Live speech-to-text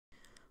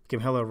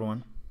Okay, hello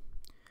everyone.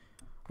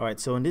 Alright,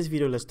 so in this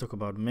video, let's talk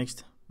about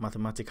mixed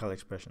mathematical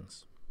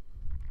expressions.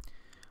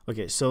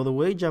 Okay, so the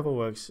way Java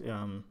works,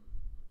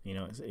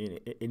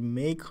 it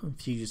may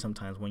confuse you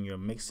sometimes when you're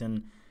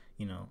mixing,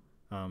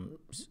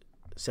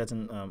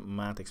 certain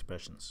math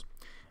expressions.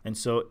 And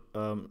so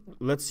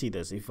let's see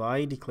this. If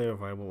I declare a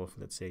variable of,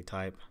 let's say,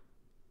 type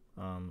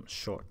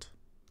short,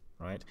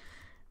 right?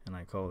 And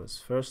I call this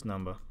first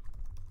number,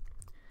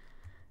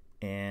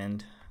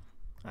 and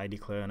I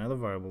declare another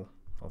variable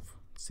of,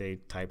 say,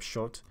 type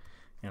short,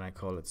 and I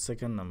call it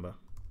second number.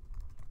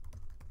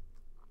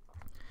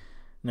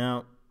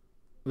 Now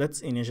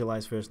let's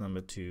initialize first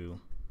number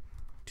to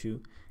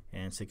 2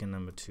 and second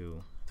number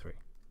to 3.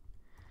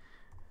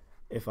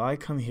 If I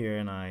come here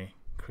and I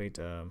create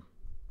a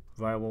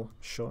variable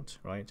short,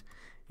 right,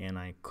 and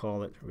I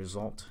call it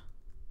result,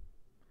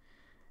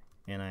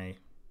 and I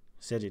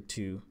set it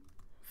to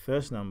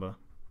first number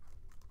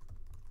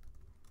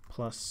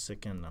plus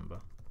second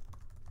number,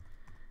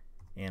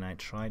 and I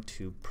try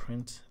to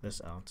print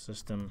this out,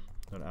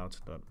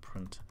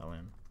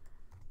 system.out.println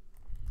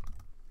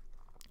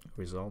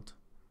result.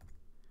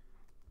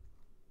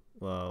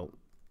 Well,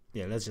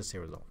 yeah, let's just say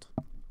result.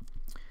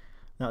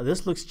 Now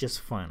this looks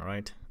just fine,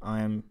 right?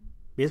 I'm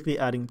basically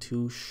adding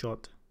two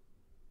short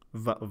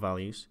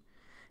values,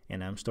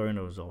 and I'm storing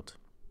the result.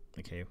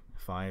 Okay,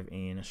 5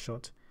 in a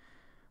short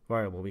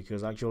variable,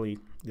 because actually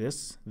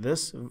this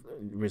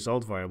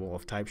result variable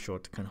of type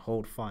short can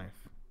hold 5.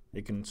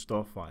 It can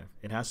store 5.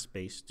 It has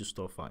space to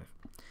store 5.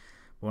 But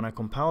when I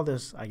compile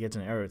this, I get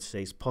an error. It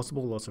says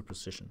possible loss of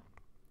precision.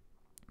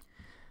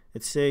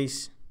 It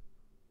says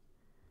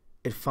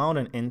it found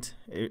an int.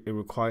 It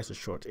requires a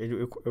short.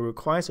 It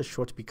requires a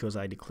short because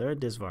I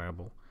declared this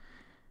variable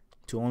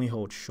to only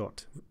hold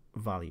short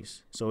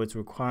values. So it's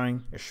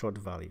requiring a short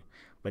value,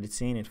 but it's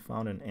saying it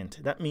found an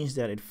int. That means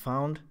that it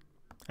found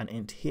an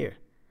int here.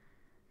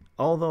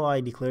 Although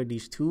I declared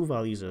these two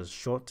values as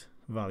short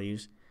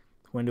values,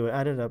 when they were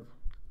added up,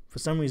 for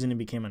some reason it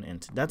became an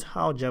int. That's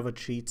how Java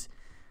treats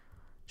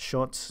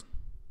shorts,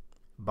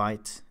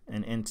 byte,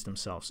 and int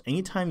themselves.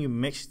 Anytime you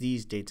mix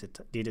these data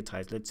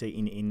types, let's say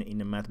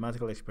in a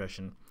mathematical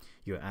expression,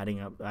 you're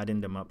adding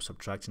them up,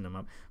 subtracting them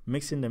up,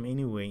 mixing them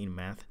anyway in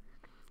math.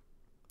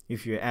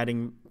 If you're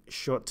adding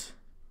short,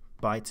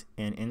 byte,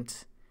 and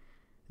int,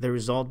 the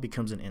result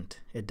becomes an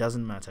int. It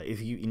doesn't matter. If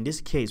you, in this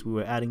case, we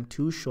were adding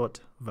two short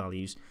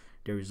values,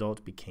 the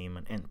result became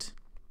an int.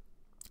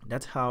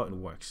 That's how it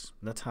works.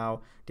 That's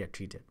how they're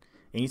treated.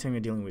 Anytime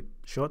you're dealing with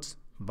shorts,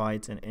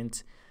 bytes, and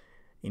int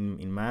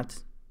in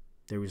math,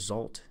 the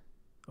result,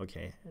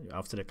 okay,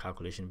 after the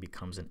calculation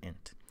becomes an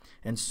int.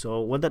 And so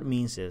what that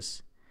means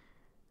is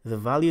the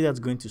value that's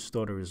going to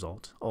store the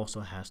result also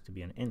has to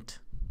be an int.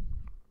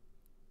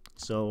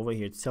 So over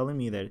here, it's telling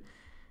me that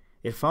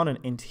it found an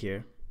int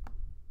here,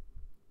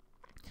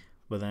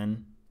 but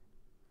then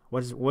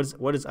what is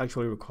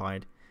actually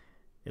required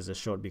is a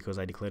short, because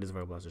I declared this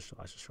variable as a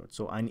short.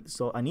 So I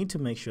need to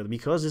make sure that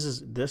because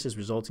this is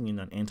resulting in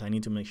an int, I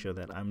need to make sure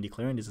that I'm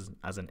declaring this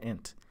as an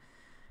int.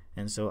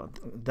 And so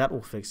that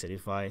will fix it.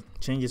 If I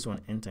change this to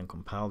an int and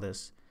compile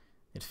this,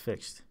 it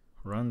fixed.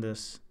 Run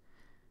this,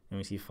 and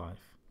we see 5.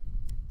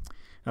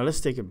 Now let's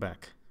take it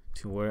back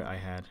to where I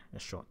had a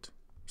short.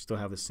 We still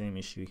have the same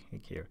issue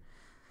here.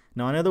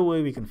 Now another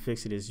way we can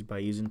fix it is by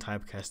using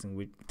typecasting,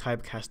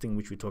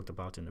 which we talked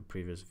about in the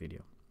previous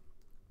video.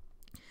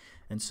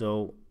 And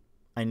so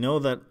I know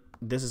that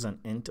this is an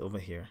int over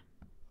here,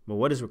 but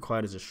what is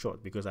required is a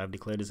short, because I've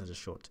declared this as a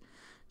short.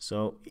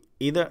 So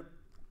either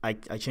I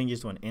change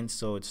this to an int,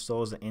 so it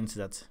stores the int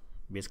that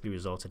basically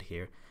resulted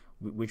here,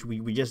 which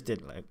we just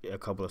did like a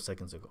couple of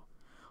seconds ago,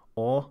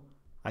 or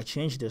I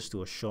change this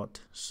to a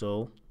short,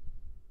 so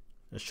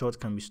a short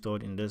can be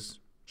stored in this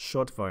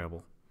short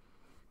variable.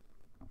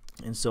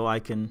 And so I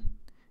can,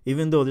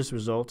 even though this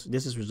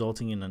is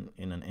resulting in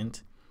an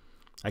int,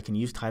 I can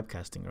use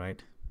typecasting,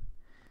 right?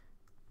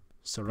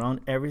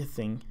 Surround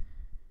everything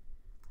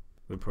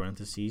with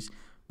parentheses.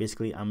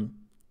 Basically, I'm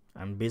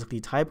basically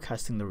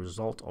typecasting the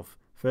result of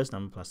first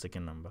number plus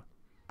second number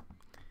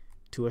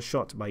to a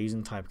short by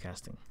using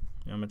typecasting.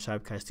 Remember,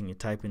 typecasting, you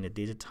type in the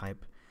data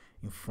type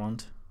in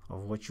front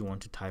of what you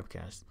want to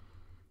typecast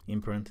in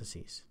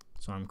parentheses.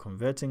 So I'm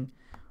converting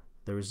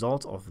the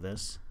result of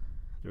this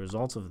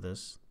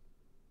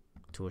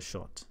to a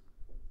short,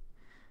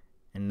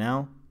 and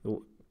now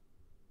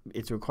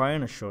it's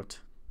requiring a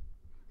short,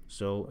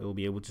 so it will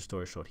be able to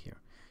store a short here.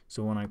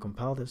 So when I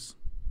compile this,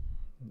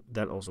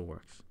 that also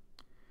works.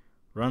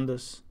 Run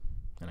this,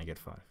 and I get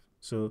 5.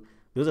 So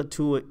those are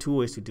two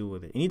ways to deal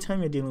with it.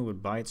 Anytime you're dealing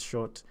with bytes,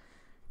 short,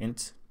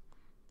 int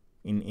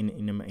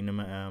in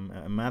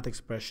a math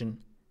expression,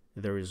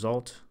 the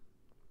result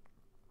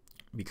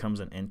becomes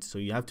an int. So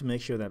you have to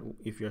make sure that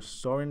if you're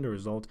storing the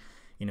result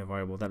in a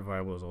variable, that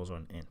variable is also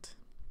an int.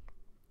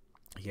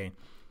 Okay,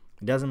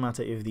 it doesn't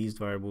matter if these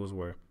variables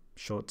were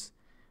short.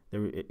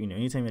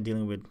 Anytime you're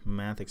dealing with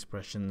math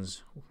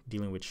expressions,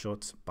 dealing with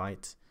short,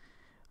 byte,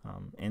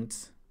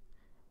 int,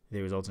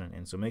 they result in an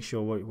int. So make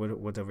sure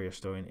whatever you're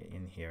storing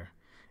in here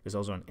is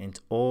also an int,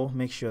 or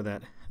make sure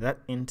that that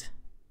int,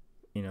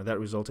 that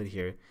resulted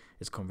here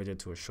is converted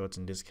to a short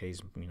in this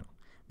case,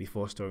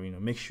 before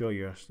storing. Make sure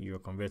you're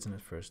converting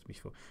it first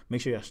before.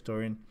 Make sure you're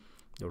storing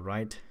the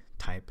right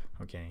type,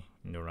 okay,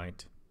 in the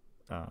right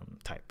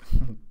type,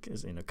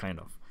 because kind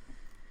of.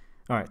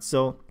 All right,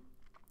 so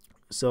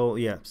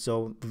yeah,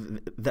 so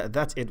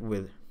that's it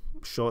with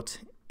short,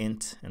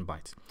 int, and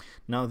byte.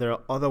 Now there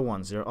are other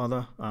ones. There are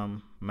other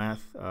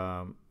math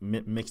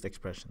mixed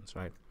expressions,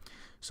 right?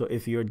 So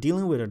if you're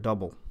dealing with a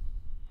double,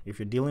 if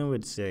you're dealing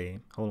with, say,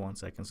 hold on 1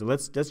 second. So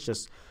let's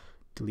just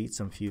delete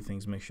some few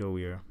things, make sure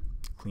we're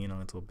clean a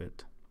little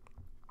bit,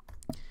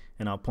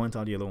 and I'll point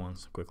out the other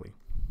ones quickly.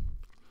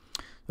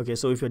 Okay,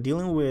 so if you're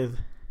dealing with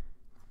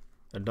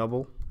a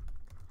double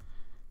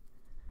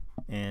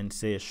and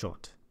say a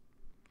short,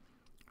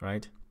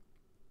 right?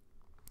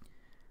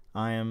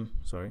 Over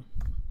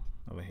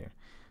here.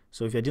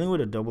 So if you're dealing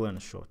with a double and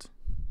a short,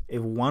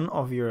 if one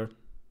of your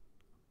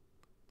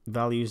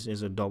values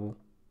is a double,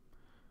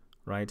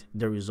 right,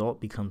 the result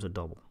becomes a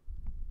double.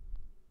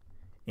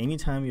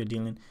 Anytime you're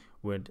dealing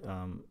with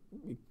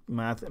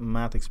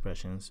math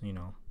expressions,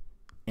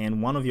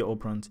 and one of your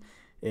operands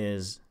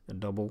is a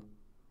double,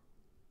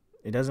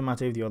 it doesn't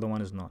matter if the other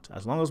one is not.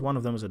 As long as one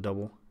of them is a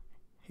double,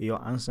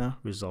 your answer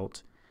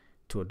results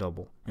to a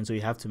double. And so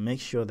you have to make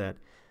sure that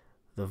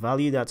the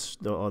value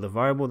or the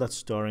variable that's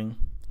storing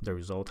the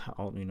result,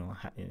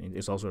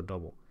 is also a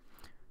double.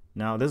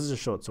 Now this is a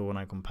short, so when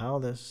I compile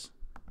this,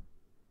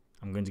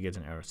 I'm going to get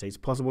an error. Say it's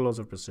possible loss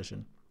of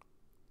precision.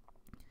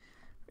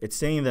 It's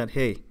saying that,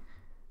 hey,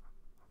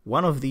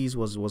 one of these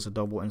was a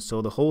double, and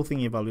so the whole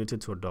thing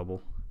evaluated to a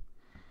double.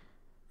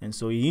 And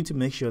so you need to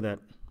make sure that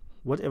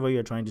whatever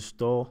you're trying to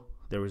store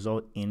the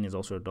result in is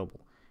also a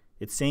double.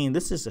 It's saying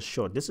this is a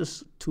short. This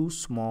is too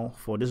small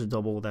for this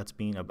double that's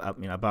being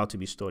about to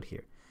be stored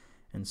here.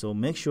 And so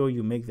make sure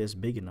you make this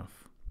big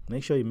enough.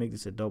 Make sure you make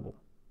this a double,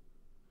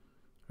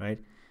 right?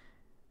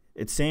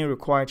 It's saying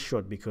required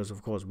short because,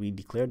 of course, we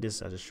declared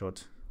this as a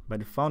short,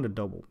 but it found a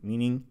double,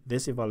 meaning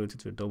this evaluated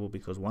to a double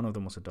because one of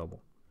them was a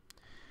double.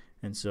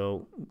 And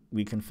so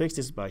we can fix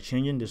this by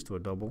changing this to a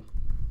double,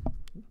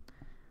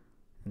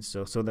 and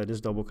so that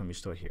this double can be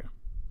stored here,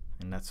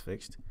 and that's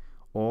fixed.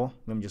 Or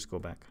let me just go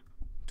back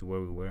to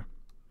where we were.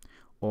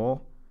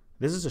 Or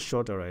this is a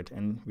short, all right,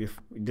 and if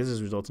this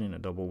is resulting in a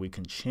double, we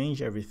can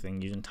change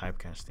everything using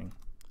typecasting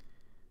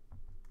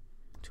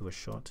to a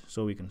short,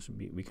 so we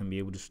can be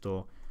able to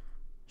store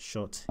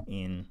short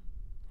in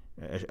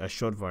a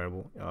short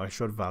variable or a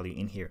short value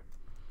in here.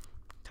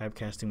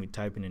 Typecasting, we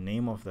type in the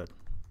name of the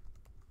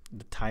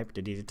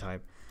data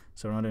type,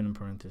 surrounded in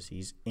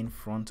parentheses in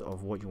front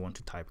of what you want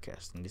to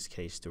typecast. In this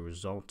case, the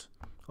result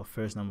of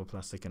first number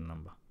plus second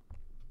number.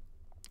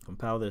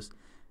 Compile this,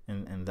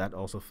 and that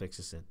also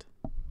fixes it.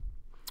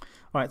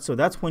 All right, so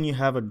that's when you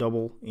have a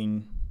double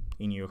in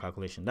your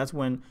calculation. That's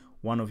when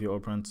one of your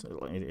operands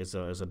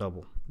is a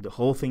double. The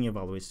whole thing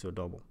evaluates to a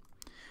double.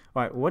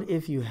 All right, what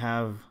if you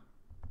have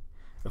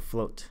a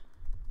float,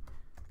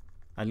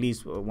 at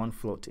least one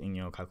float in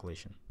your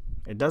calculation?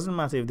 It doesn't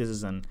matter if this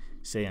is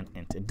say an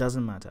int. It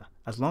doesn't matter.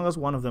 As long as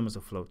one of them is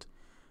a float,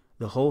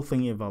 the whole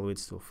thing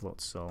evaluates to a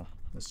float. So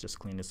let's just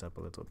clean this up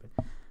a little bit.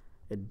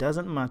 It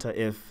doesn't matter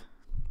if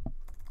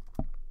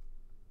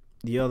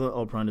the other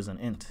operand is an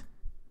int.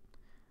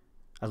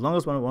 As long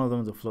as one of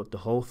them is a float, the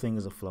whole thing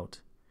is a float.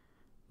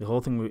 The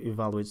whole thing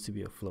evaluates to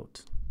be a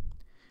float.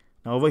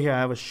 Now over here I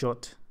have a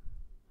short,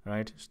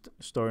 right,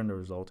 storing the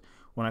result.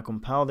 When I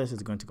compile this,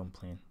 it's going to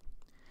complain.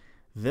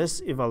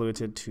 This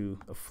evaluated to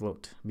a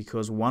float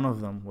because one of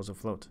them was a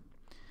float.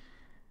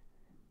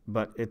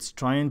 But it's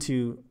trying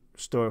to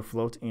store a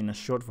float in a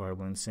short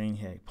variable and saying,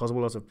 hey,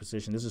 possible loss of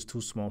precision, this is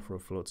too small for a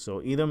float.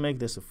 So either make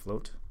this a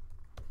float,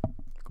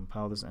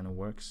 compile this, and it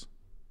works.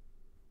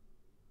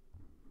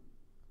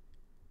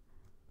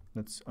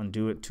 Let's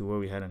undo it to where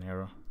we had an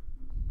error.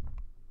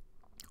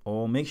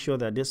 Or make sure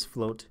that this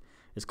float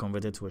is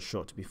converted to a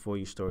short before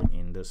you store it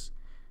in this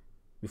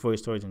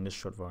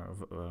short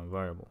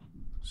variable.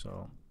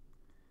 So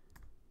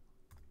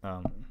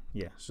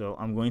yeah, so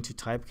I'm going to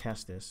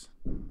typecast this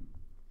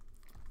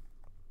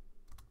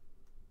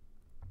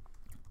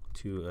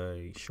to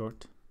a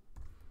short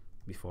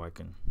before I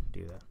can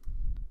do that.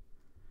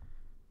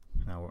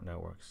 Now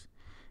that works.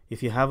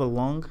 If you have a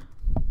long,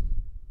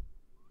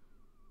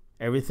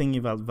 everything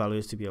you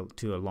evaluates to be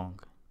to a long,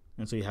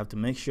 and so you have to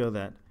make sure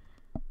that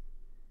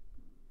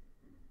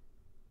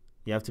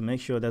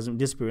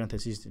this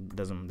parentheses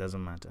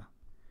doesn't matter.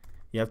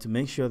 You have to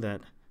make sure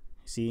that,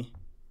 see,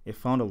 it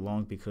found a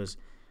long because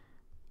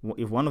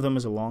if one of them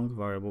is a long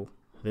variable,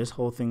 this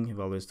whole thing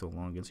evaluates to a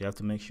long, and so you have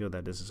to make sure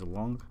that this is a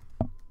long,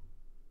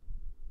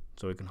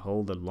 so we can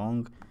hold the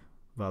long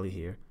value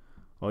here.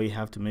 Or you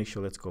have to make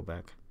sure, let's go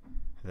back,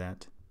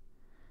 that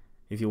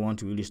if you want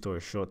to really store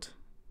a short,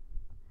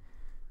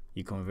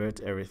 you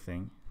convert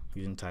everything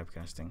using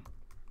typecasting.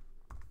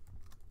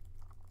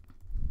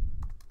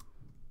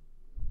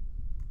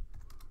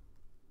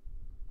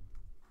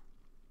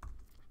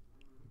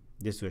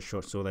 This to a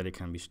short so that it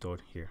can be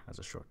stored here as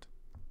a short,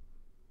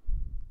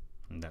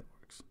 and that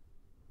works.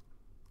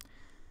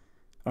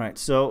 All right,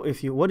 so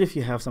what if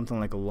you have something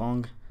like a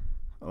long,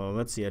 or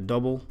let's say a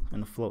double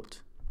and a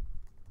float?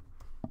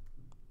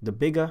 The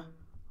bigger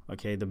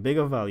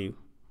value.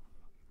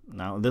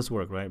 Now this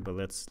worked, right? But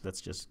let's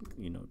just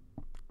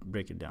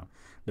break it down.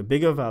 The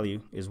bigger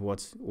value is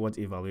what's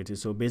evaluated.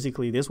 So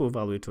basically, this will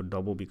evaluate to a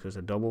double because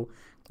a double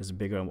is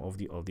bigger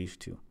of these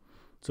two.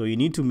 So you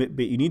need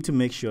to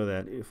make sure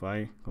that if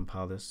I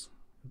compile this,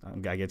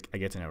 I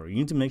get an error. You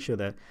need to make sure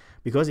that,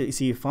 because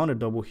you found a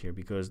double here,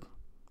 because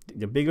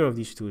the bigger of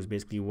these two is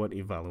basically what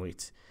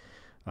evaluates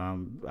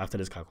after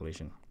this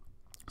calculation.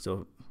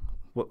 So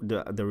what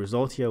the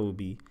result here will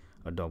be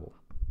a double.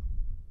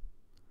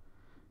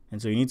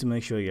 And so you need to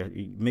make sure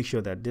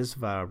that this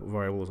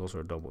variable is also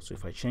a double. So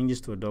if I change this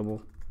to a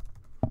double,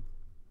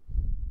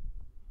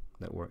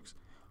 that works.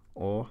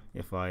 Or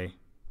if I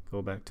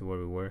go back to where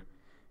we were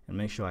and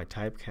make sure I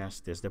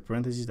typecast this, the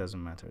parentheses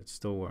doesn't matter, it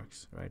still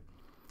works, right?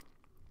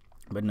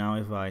 But now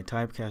if I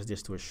typecast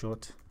this to a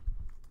short,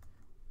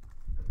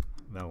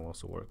 that will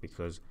also work,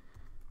 because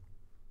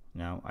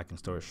now I can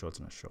store a short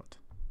in a short.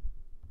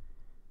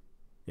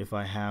 If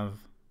I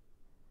have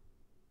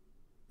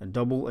a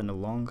double and a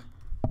long,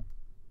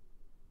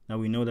 now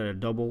we know that a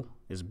double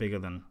is bigger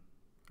than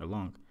a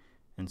long,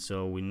 and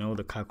so we know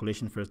the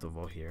calculation first of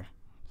all here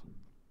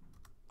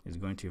is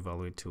going to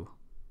evaluate to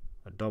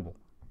a double.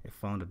 It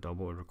found a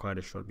double, it required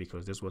a short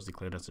because this was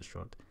declared as a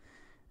short.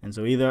 And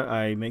so either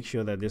I make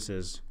sure that this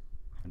is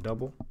a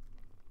double,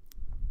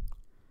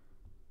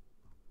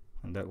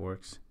 and that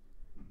works,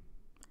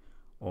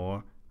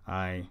 or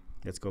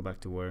let's go back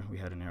to where we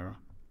had an error.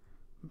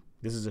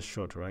 This is a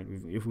short, right?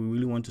 If we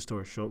really want to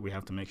store a short, we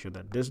have to make sure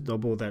that this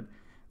double that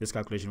this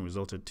calculation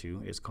resulted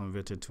to is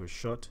converted to a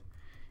short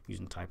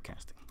using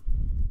typecasting.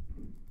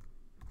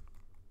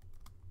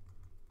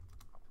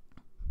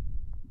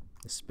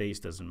 The space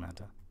doesn't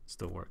matter, it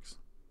still works.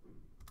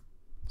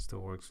 It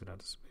still works without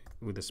the space,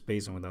 with the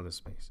space and without the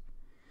space.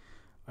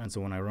 And so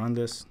when I run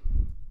this,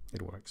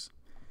 it works.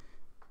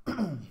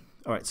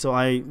 All right, so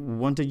I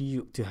wanted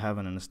you to have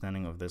an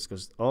understanding of this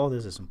because all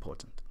this is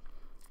important.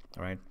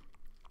 All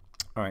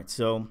right,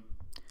 so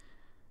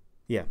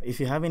yeah, if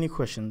you have any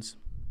questions,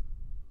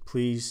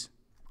 please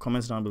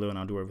comment down below and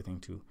I'll do everything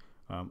to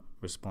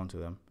respond to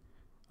them.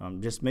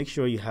 Just make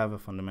sure you have a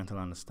fundamental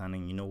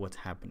understanding, you know what's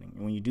happening.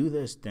 And when you do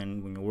this,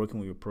 then when you're working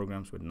with your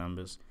programs with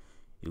numbers,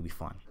 you'll be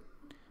fine.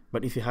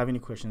 But if you have any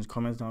questions,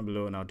 comment down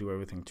below and I'll do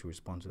everything to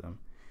respond to them.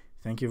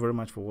 Thank you very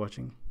much for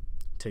watching.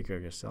 Take care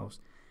of yourselves,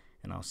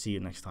 and I'll see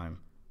you next time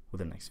with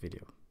the next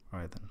video. All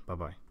right then,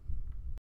 bye-bye.